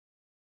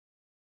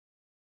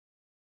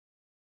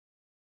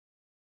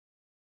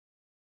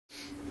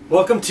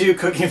Welcome to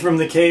Cooking from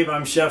the Cave.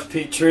 I'm Chef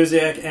Pete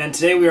Trusiak, and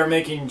today we are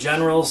making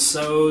General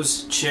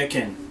Tso's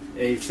chicken,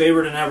 a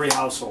favorite in every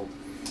household.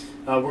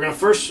 We're going to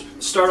first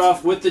start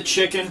off with the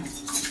chicken,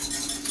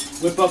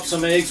 whip up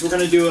some eggs. We're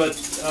going to do a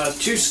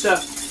two-step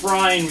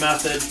frying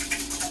method,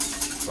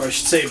 or I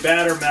should say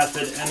batter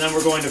method, and then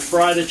we're going to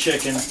fry the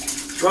chicken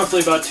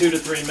roughly about 2 to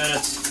 3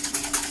 minutes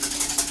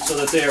so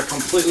that they are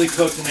completely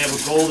cooked and they have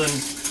a golden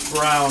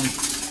brown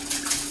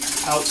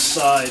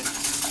outside.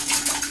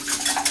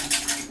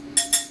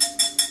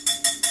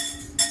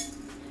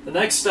 The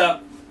next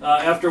step,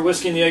 after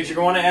whisking the eggs, you're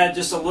going to add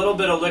just a little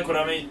bit of liquid.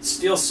 I mean,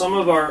 steal some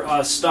of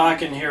our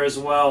stock in here as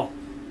well.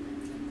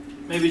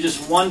 Maybe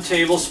just 1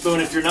 tablespoon.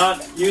 If you're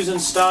not using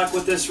stock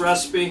with this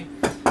recipe,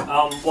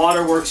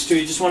 water works too.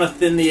 You just want to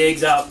thin the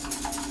eggs out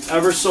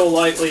ever so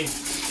lightly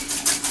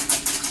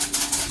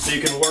so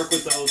you can work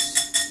with those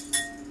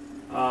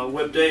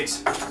whipped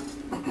eggs.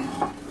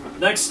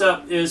 Next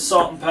step is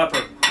salt and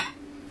pepper.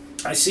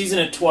 I season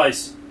it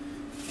twice.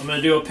 I'm going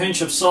to do a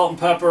pinch of salt and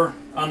pepper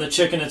on the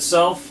chicken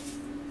itself.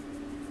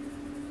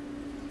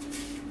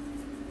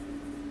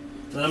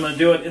 Then I'm going to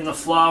do it in the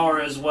flour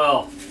as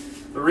well.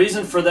 The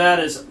reason for that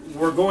is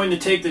we're going to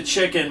take the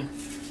chicken,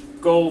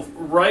 go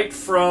right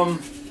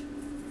from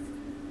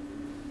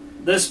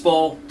this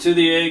bowl to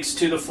the eggs,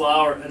 to the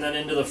flour, and then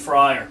into the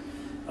fryer.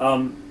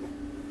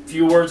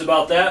 Few words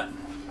about that.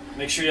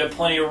 Make sure you have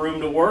plenty of room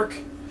to work.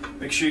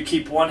 Make sure you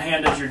keep one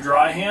hand as your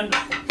dry hand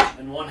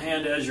and one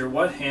hand as your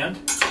wet hand.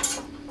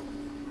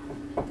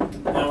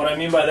 And what I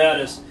mean by that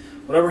is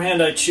whatever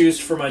hand I choose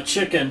for my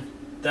chicken,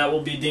 that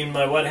will be deemed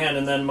my wet hand,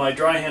 and then my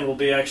dry hand will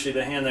be actually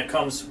the hand that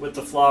comes with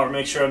the flour.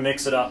 Make sure I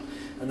mix it up,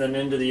 and then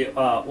into the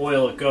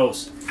oil it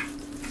goes.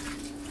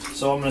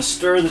 So I'm going to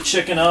stir the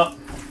chicken up,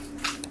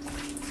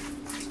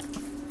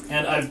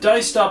 and I've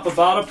diced up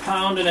about 1.5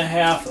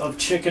 pounds of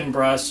chicken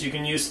breast. You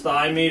can use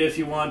thigh meat if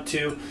you want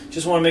to.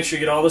 Just want to make sure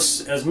you get all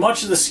this, as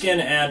much of the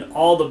skin and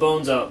all the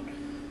bones out.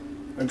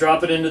 And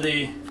drop it into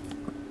the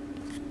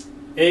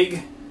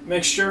egg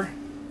mixture.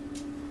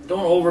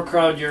 Don't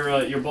overcrowd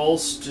your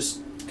bowls. Just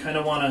kind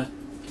of want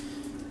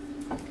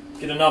to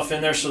get enough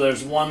in there so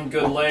there's one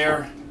good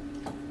layer.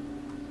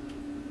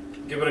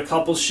 Give it a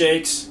couple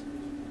shakes,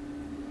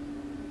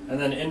 and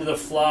then into the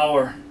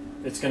flour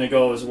it's going to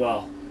go as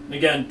well. And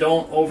again,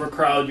 don't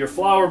overcrowd your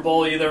flour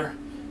bowl either.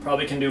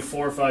 Probably can do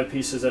 4 or 5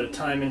 pieces at a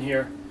time in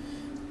here.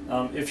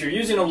 If you're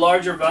using a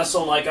larger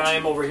vessel like I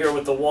am over here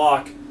with the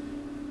wok,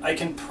 I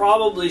can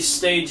probably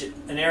stage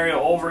an area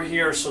over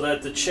here so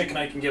that the chicken,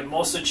 I can get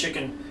most of the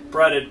chicken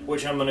breaded,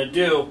 which I'm going to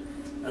do,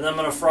 and then I'm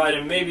going to fry it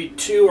in maybe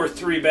 2 or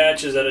 3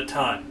 batches at a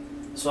time.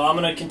 So I'm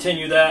going to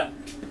continue that,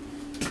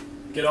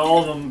 get all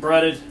of them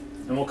breaded,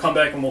 and we'll come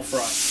back and we'll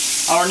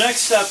fry. Our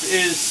next step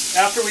is,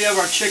 after we have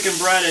our chicken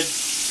breaded,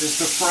 is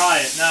to fry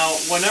it. Now,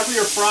 whenever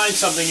you're frying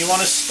something, you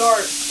want to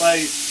start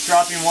by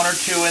dropping 1 or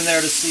 2 in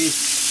there to see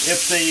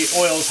if the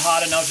oil is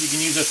hot enough. You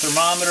can use a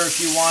thermometer if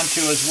you want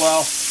to as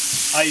well.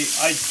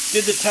 I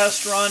did the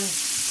test run.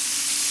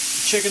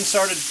 Chicken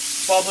started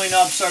bubbling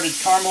up, started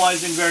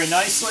caramelizing very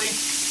nicely,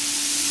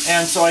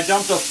 and so I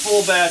dumped a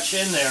full batch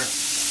in there.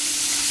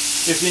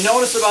 If you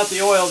notice about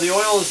the oil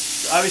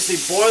is obviously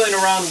boiling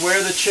around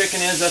where the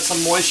chicken is. That's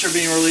some moisture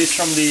being released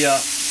from the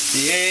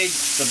egg,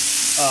 the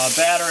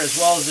batter, as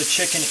well as the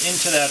chicken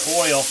into that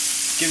oil.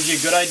 Gives you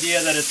a good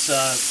idea that it's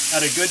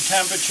at a good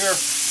temperature.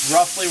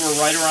 Roughly we're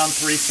right around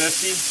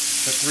 350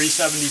 to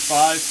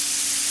 375.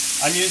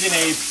 I'm using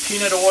a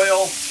peanut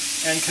oil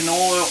and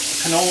canola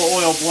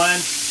oil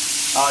blend.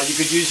 You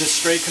could use just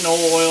straight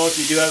canola oil if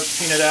you do have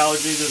peanut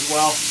allergies as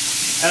well.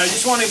 And I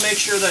just want to make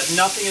sure that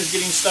nothing is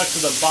getting stuck to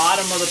the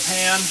bottom of the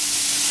pan,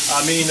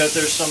 meaning that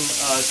there's some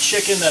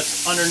chicken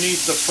that's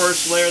underneath the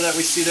first layer that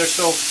we see there.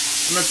 So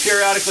I'm going to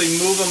periodically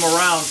move them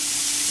around.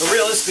 But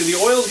realistically, the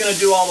oil is going to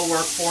do all the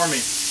work for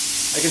me.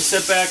 I can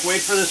sit back,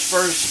 wait for this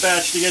first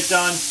batch to get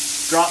done,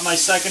 drop my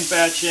second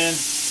batch in,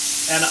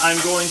 and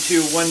I'm going to,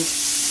 when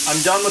I'm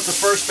done with the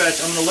first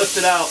batch, I'm going to lift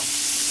it out.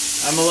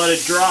 I'm going to let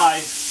it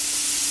dry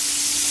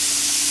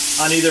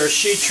on either a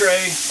sheet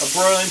tray, a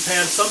broiling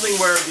pan, something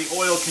where the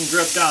oil can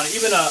drip down.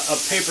 Even a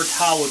paper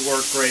towel would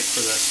work great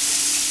for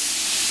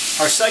this.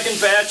 Our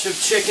second batch of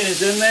chicken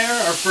is in there.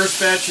 Our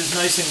first batch is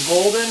nice and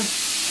golden.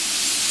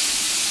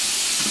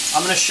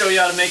 I'm going to show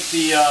you how to make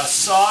the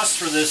sauce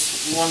for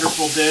this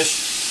wonderful dish.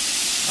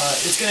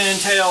 It's going to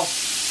entail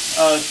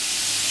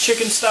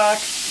chicken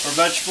stock or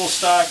vegetable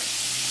stock,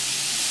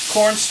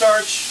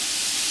 cornstarch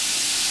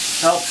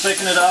to help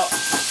thicken it up.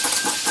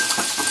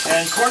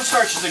 And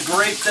cornstarch is a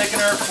great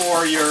thickener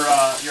for your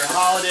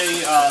holiday,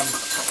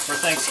 for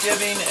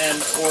Thanksgiving,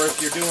 or if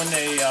you're doing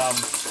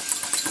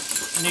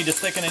you need to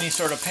thicken any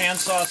sort of pan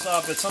sauce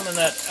up. It's something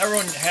that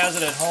everyone has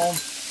it at home.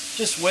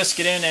 Just whisk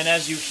it in, and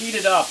as you heat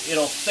it up,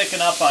 it'll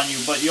thicken up on you.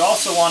 But you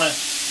also want to,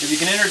 if you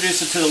can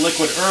introduce it to the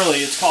liquid early,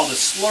 it's called a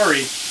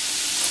slurry,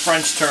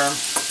 French term,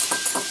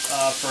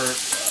 for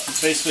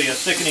basically a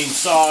thickening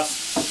sauce.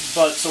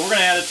 But so we're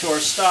going to add it to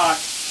our stock,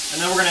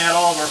 and then we're going to add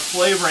all of our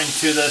flavoring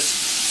to this.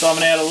 So I'm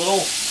going to add a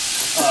little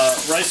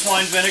rice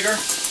wine vinegar,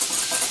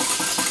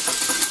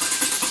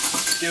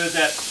 do is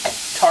that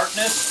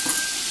tartness.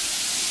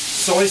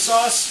 Soy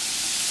sauce.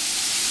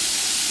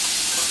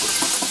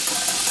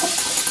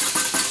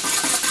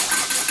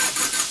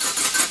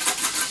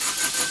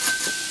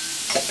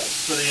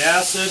 For the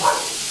acid.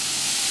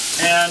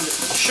 And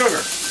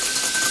sugar.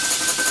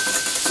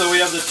 So we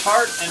have the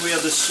tart and we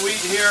have the sweet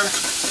here.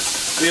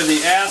 We have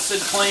the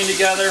acid playing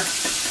together.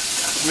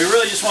 And we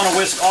really just want to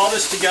whisk all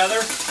this together.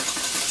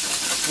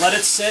 Let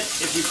it sit,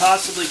 if you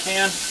possibly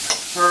can,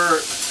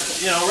 for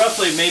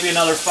roughly maybe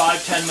another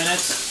 5-10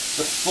 minutes.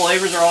 The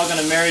flavors are all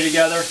going to marry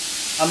together.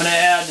 I'm going to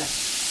add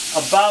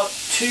about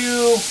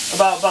two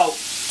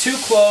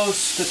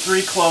cloves to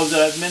 3 cloves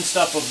that I've minced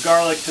up of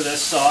garlic to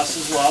this sauce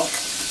as well.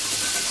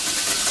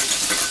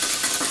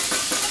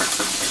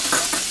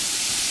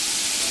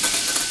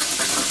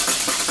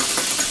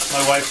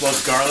 My wife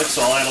loves garlic,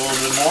 so I'll add a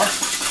little bit more.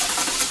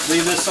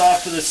 Leave this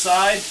off to the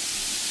side.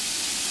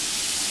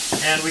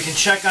 And we can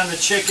check on the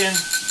chicken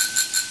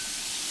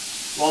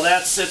while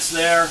that sits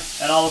there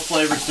and all the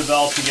flavors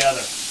develop together.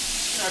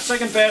 Our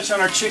second batch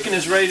on our chicken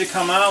is ready to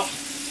come out.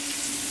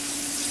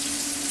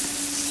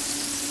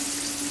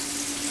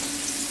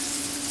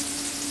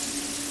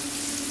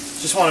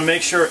 Just want to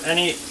make sure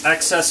any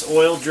excess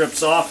oil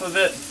drips off of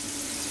it.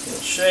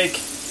 We'll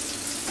shake.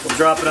 We'll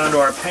drop it onto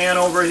our pan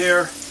over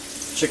here.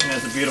 Chicken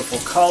has a beautiful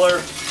color.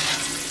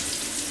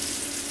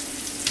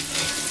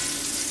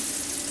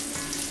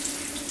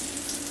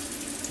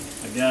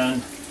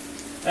 Again.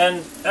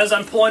 And as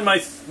I'm pulling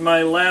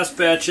my last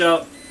batch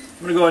out, I'm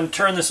going to go ahead and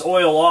turn this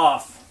oil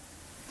off.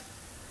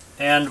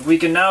 And we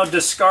can now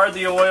discard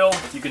the oil.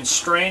 You can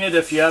strain it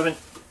if you haven't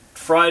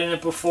fried in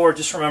it before.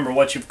 Just remember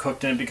what you've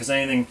cooked in it, because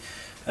anything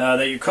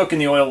that you cook in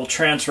the oil will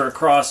transfer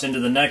across into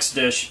the next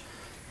dish.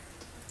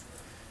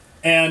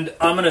 And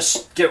I'm going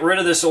to get rid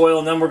of this oil,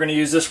 and then we're going to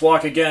use this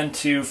wok again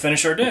to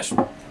finish our dish.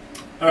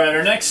 Alright,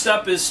 our next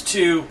step is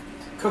to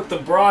cook the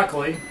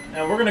broccoli.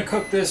 And we're going to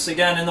cook this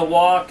again in the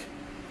wok.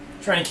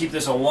 Trying to keep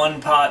this a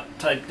one-pot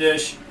type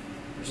dish.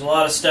 There's a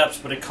lot of steps,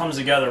 but it comes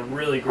together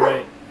really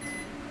great.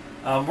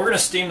 We're going to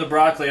steam the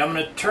broccoli. I'm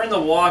going to turn the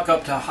wok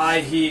up to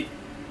high heat.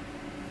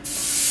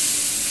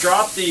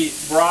 Drop the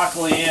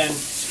broccoli in.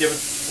 Just give it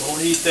a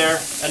little heat there.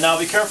 And now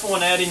be careful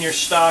when adding your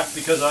stock,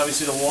 because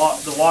obviously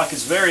the wok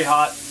is very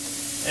hot.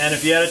 And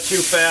if you add it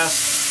too fast,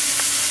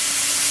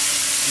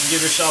 you can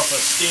give yourself a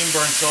steam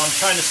burn. So I'm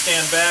trying to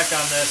stand back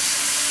on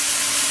this.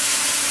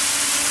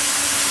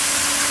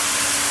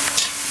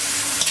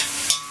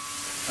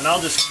 And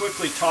I'll just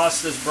quickly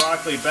toss this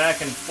broccoli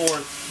back and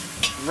forth.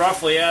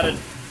 Roughly added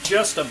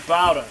just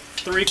about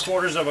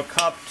 3/4 of a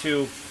cup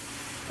to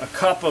a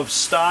cup of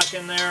stock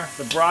in there.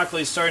 The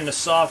broccoli is starting to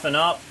soften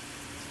up,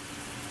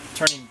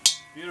 turning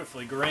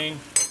beautifully green.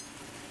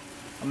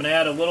 I'm going to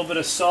add a little bit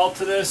of salt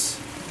to this.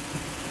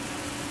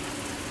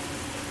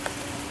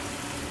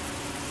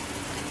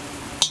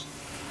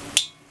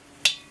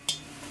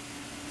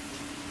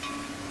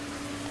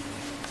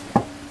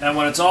 And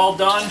when it's all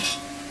done,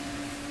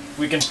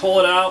 we can pull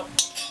it out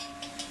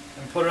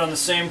and put it on the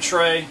same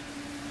tray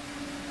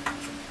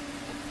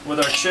with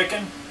our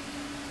chicken.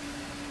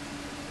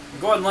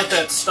 Go ahead and let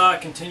that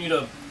stock continue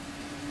to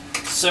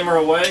simmer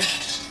away.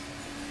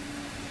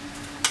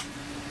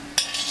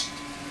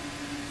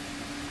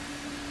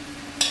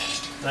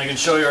 And I can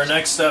show you our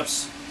next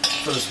steps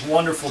for this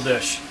wonderful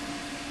dish.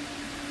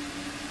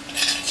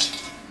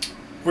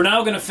 We're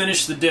now going to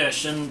finish the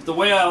dish, and the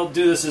way I'll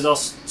do this is I'll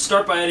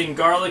start by adding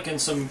garlic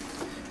and some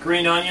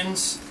green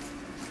onions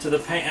to the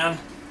pan.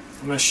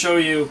 I'm going to show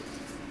you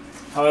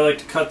how I like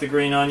to cut the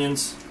green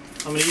onions.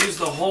 I'm going to use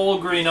the whole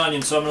green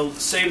onion, so I'm going to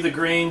save the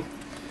green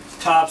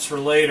tops for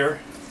later.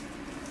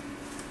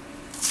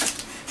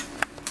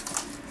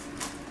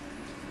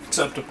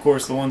 Except, of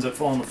course, the ones that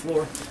fall on the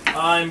floor.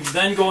 I'm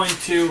then going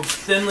to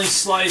thinly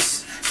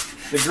slice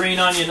the green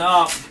onion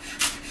up,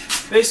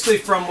 basically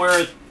from where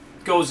it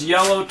goes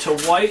yellow to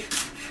white.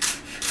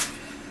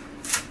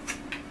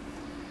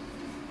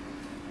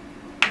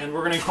 And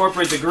we're going to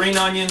incorporate the green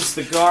onions,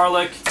 the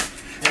garlic,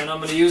 and I'm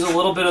going to use a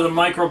little bit of the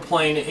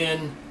microplane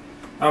in.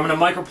 I'm going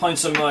to microplane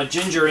some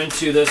ginger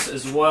into this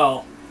as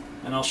well,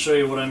 and I'll show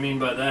you what I mean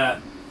by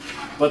that.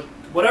 But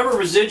whatever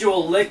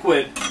residual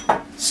liquid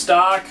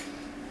stock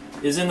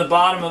is in the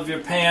bottom of your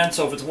pan,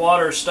 so if it's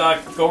water or stock,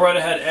 go right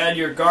ahead, add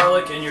your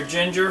garlic and your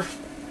ginger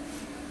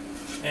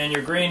and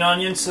your green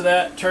onions to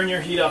that. Turn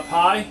your heat up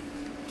high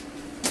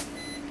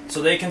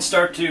so they can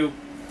start to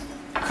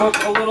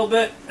cook a little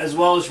bit, as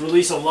well as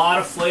release a lot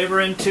of flavor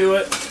into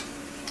it,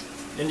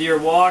 into your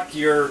wok,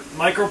 your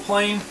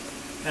microplane,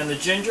 and the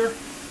ginger.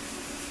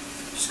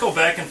 Just go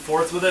back and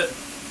forth with it.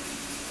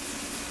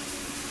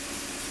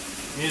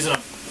 I'm using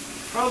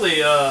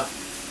probably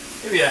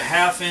maybe a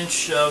 1/2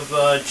 inch of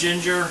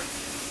ginger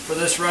for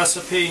this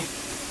recipe.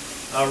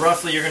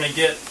 Roughly you're going to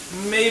get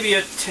maybe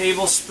a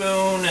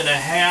tablespoon and a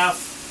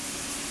half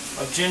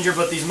of ginger,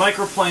 but these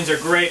microplanes are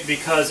great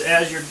because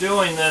as you're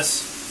doing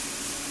this,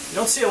 you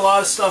don't see a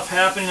lot of stuff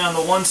happening on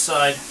the one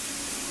side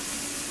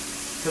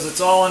because it's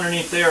all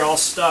underneath there, all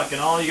stuck,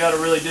 and all you got to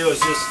really do is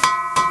just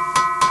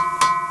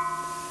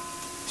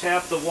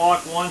tap the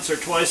wok once or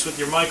twice with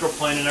your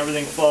microplane and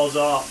everything falls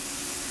off.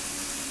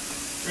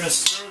 We're going to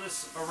stir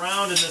this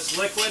around in this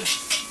liquid. It's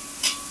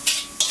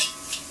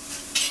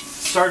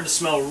starting to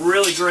smell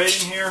really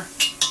great in here.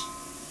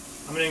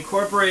 I'm going to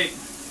incorporate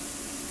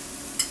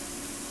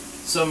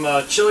some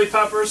chili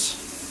peppers.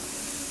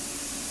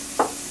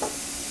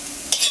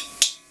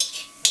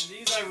 And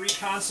these I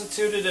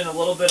reconstituted in a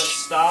little bit of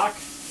stock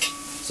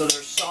so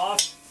they're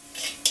soft.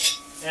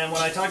 And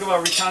when I talk about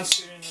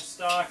reconstituting the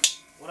stock,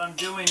 what I'm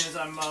doing is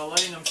I'm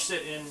letting them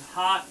sit in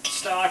hot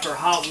stock or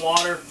hot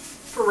water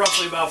for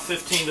roughly about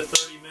 15 to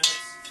 30 minutes.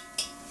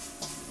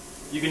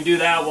 You can do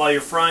that while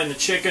you're frying the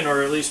chicken,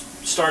 or at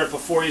least start it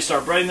before you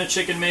start breading the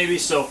chicken maybe,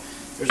 so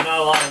there's not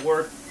a lot of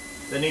work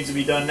that needs to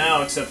be done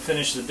now except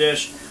finish the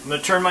dish. I'm going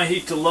to turn my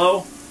heat to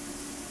low.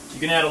 You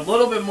can add a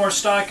little bit more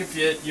stock if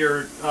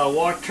your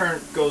wok turn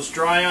goes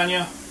dry on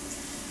you.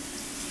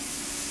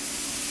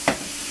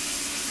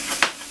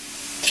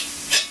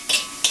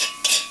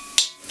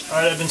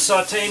 Alright, I've been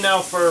sauteing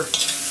now for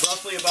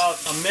roughly about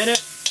a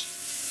minute,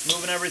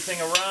 moving everything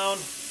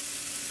around.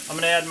 I'm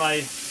going to add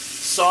my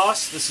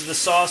sauce. This is the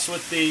sauce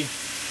with the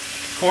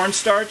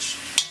cornstarch.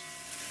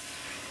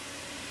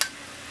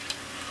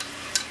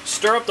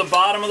 Stir up the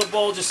bottom of the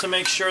bowl just to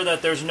make sure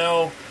that there's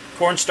no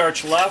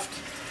cornstarch left,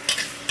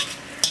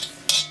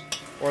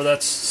 or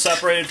that's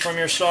separated from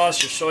your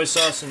sauce, your soy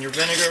sauce and your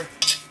vinegar.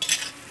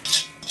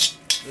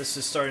 This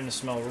is starting to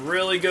smell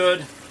really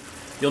good.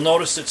 You'll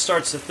notice it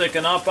starts to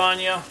thicken up on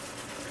you.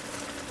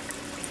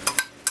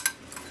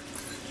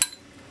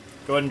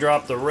 Go ahead and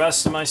drop the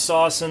rest of my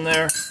sauce in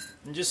there,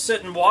 and just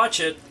sit and watch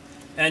it.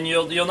 And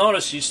you'll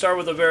notice you start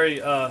with a very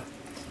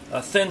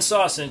thin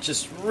sauce, and it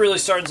just really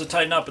starts to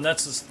tighten up, and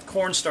that's the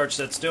cornstarch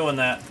that's doing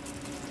that.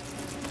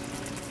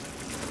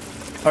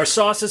 Our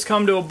sauce has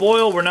come to a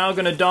boil. We're now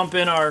going to dump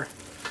in our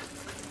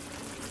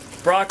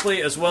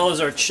broccoli as well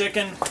as our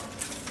chicken.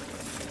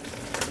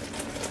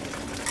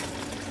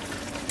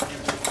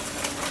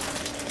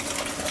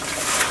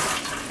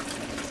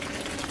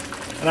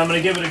 And I'm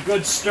going to give it a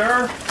good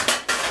stir.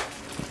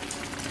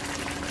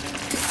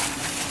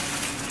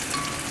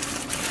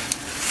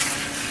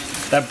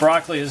 That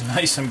broccoli is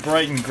nice and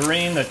bright and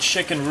green. The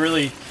chicken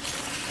really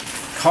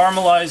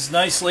caramelized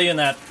nicely in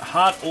that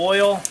hot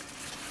oil.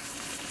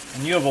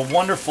 And you have a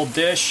wonderful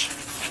dish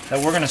that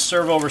we're going to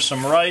serve over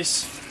some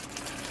rice.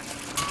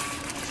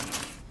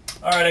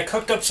 Alright, I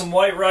cooked up some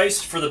white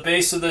rice for the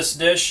base of this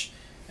dish,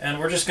 and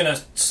we're just going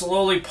to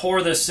slowly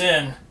pour this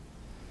in.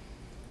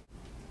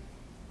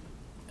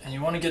 And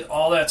you want to get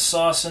all that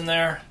sauce in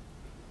there.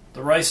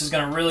 The rice is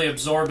going to really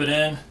absorb it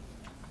in.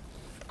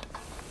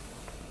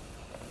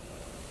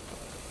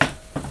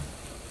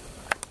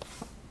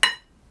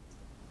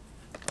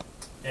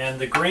 And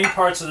the green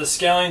parts of the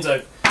scallions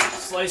I've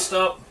sliced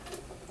up,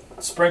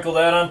 sprinkle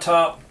that on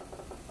top,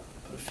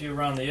 put a few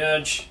around the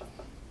edge,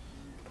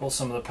 pull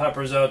some of the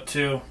peppers out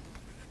too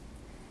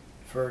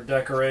for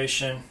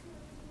decoration.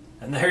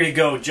 And there you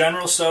go,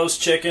 General Tso's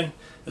chicken.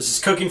 This is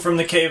Cooking from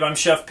the Cave. I'm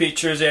Chef Pete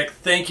Trzeciak.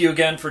 Thank you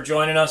again for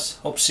joining us.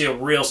 Hope to see you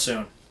real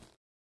soon.